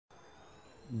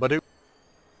But it.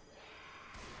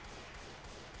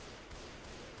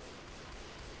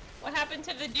 What happened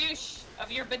to the douche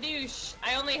of your badouche?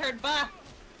 I only heard bah.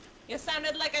 You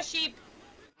sounded like a sheep.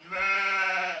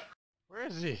 Where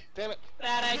is he? Damn it.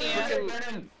 Bad idea.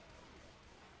 Freaking,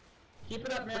 Keep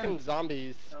it up, man. freaking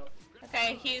zombies.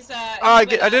 Okay, he's Oh, I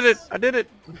did it! I did it!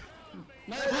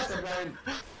 Nice, Brian.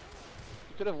 You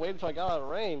could have waited until I got out of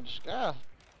range. Ah.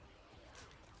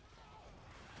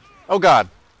 Oh god,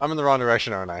 I'm in the wrong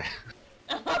direction, aren't I?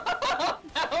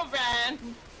 No,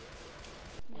 Brian.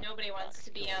 Nobody wants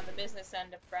to be on the business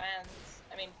end of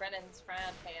Brennan's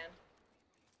fran pan.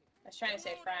 I was trying to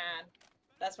say Fran.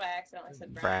 That's why I accidentally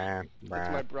said Brian.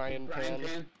 That's my Brian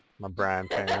pan. My Brian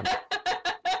pan.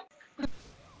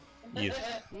 You.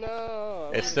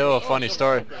 No. It's still a funny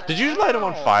story. Did you light him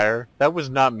on fire? That was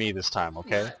not me this time,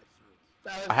 okay?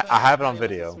 I have it on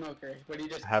video.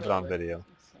 I have it on video.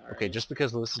 Okay, just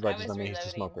because Lewis is light does not mean he's a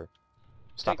smoker.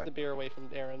 Stop Take the it. beer away from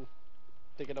Darren.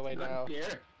 Take it away now. Beer.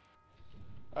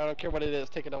 I don't care what it is,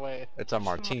 take it away. It's a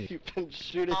martini. You've been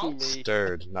shooting Oh. me.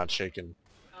 Stirred, not shaken.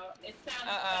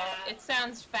 Uh-oh, it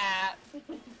sounds fat.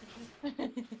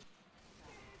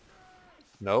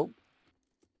 Nope.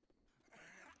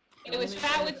 It was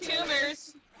fat with tumors.